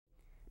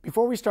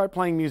Before we start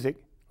playing music,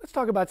 let's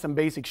talk about some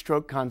basic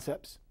stroke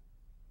concepts.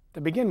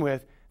 To begin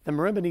with, the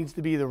marimba needs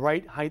to be the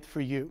right height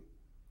for you.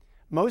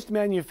 Most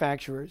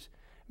manufacturers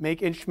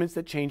make instruments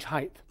that change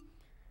height.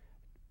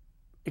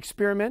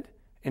 Experiment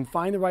and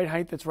find the right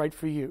height that's right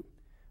for you.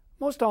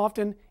 Most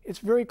often, it's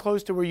very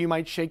close to where you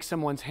might shake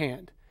someone's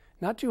hand.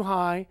 Not too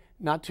high,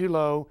 not too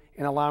low,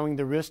 and allowing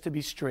the wrist to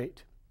be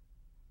straight.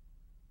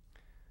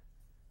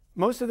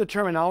 Most of the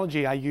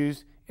terminology I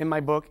use in my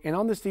book and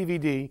on this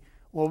DVD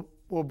will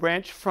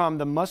branch from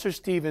the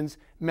Musser-Stevens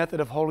method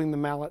of holding the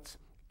mallets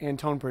and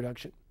tone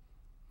production.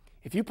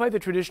 If you play the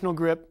traditional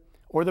grip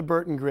or the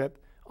Burton grip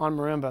on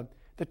marimba,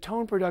 the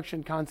tone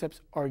production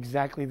concepts are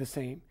exactly the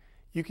same.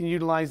 You can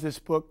utilize this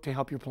book to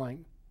help your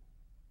playing.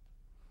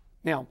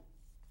 Now,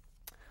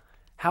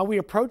 how we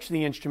approach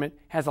the instrument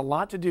has a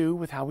lot to do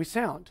with how we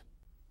sound.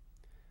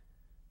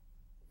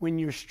 When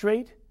you're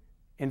straight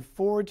and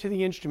forward to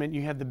the instrument,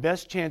 you have the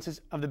best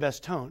chances of the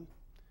best tone.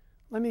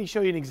 Let me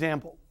show you an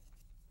example.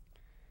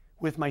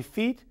 With my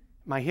feet,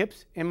 my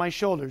hips, and my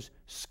shoulders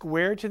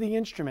square to the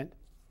instrument,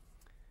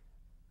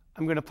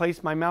 I'm going to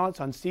place my mallets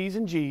on C's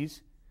and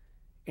G's,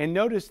 and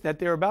notice that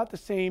they're about the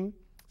same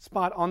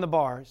spot on the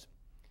bars.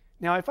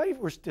 Now, if I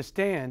were to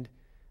stand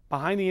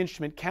behind the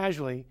instrument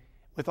casually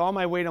with all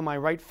my weight on my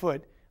right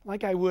foot,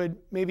 like I would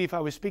maybe if I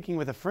was speaking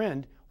with a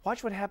friend,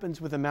 watch what happens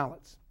with the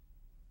mallets.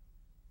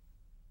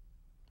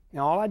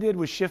 Now, all I did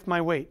was shift my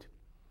weight.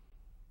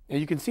 Now,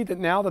 you can see that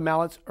now the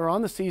mallets are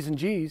on the C's and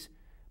G's,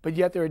 but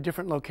yet they're at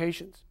different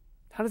locations.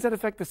 How does that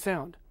affect the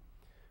sound?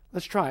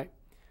 Let's try.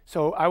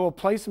 So I will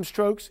play some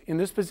strokes in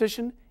this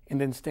position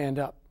and then stand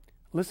up.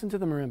 Listen to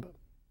the marimba.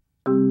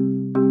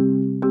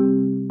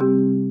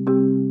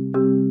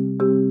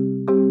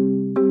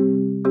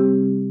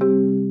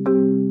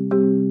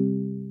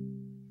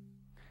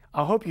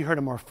 I hope you heard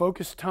a more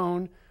focused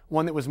tone,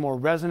 one that was more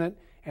resonant,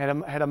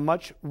 and had a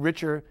much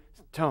richer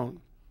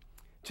tone.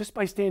 Just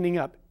by standing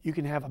up, you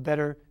can have a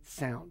better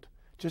sound,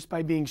 just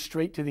by being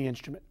straight to the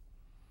instrument.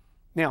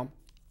 Now,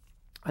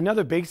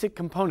 another basic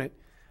component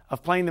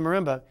of playing the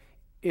marimba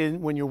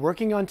when you're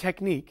working on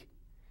technique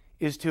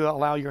is to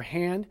allow your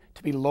hand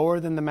to be lower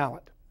than the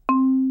mallet.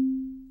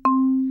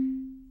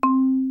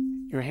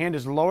 Your hand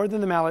is lower than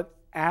the mallet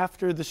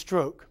after the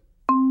stroke.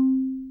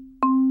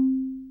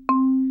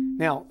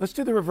 Now, let's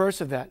do the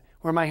reverse of that,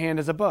 where my hand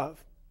is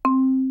above.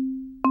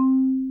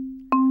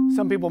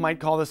 Some people might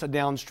call this a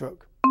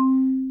downstroke.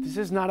 This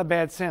is not a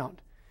bad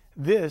sound.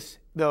 This,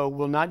 though,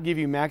 will not give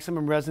you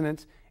maximum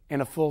resonance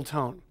and a full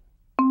tone.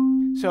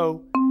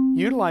 So,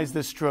 utilize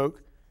this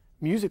stroke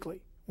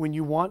musically when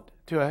you want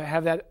to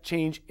have that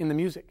change in the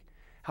music.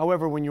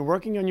 However, when you're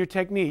working on your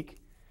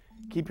technique,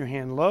 keep your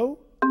hand low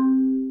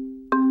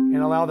and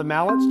allow the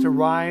mallets to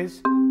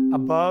rise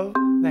above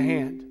the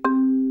hand.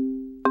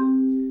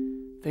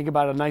 Think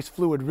about a nice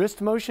fluid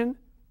wrist motion.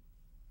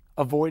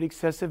 Avoid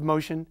excessive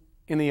motion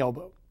in the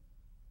elbow.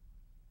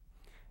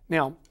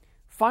 Now,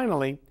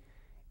 finally,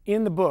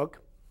 in the book,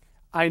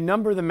 I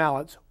number the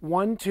mallets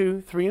 1,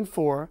 2, 3, and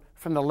 4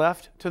 from the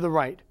left to the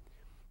right.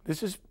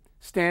 This is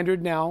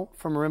standard now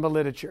for marimba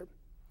literature.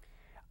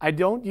 I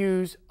don't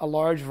use a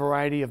large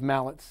variety of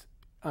mallets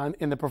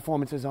in the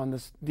performances on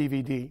this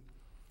DVD.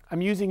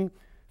 I'm using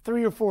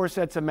 3 or 4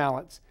 sets of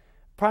mallets,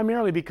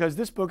 primarily because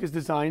this book is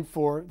designed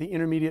for the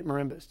intermediate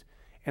marimbist,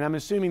 and I'm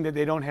assuming that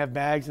they don't have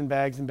bags and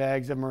bags and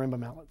bags of marimba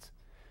mallets.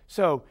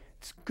 So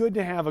it's good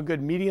to have a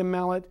good medium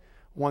mallet,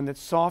 one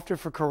that's softer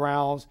for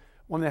chorales,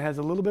 one that has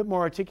a little bit more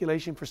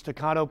articulation for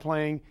staccato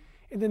playing,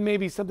 and then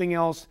maybe something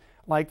else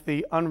like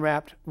the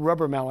unwrapped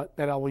rubber mallet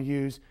that I will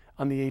use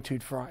on the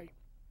Etude Fry.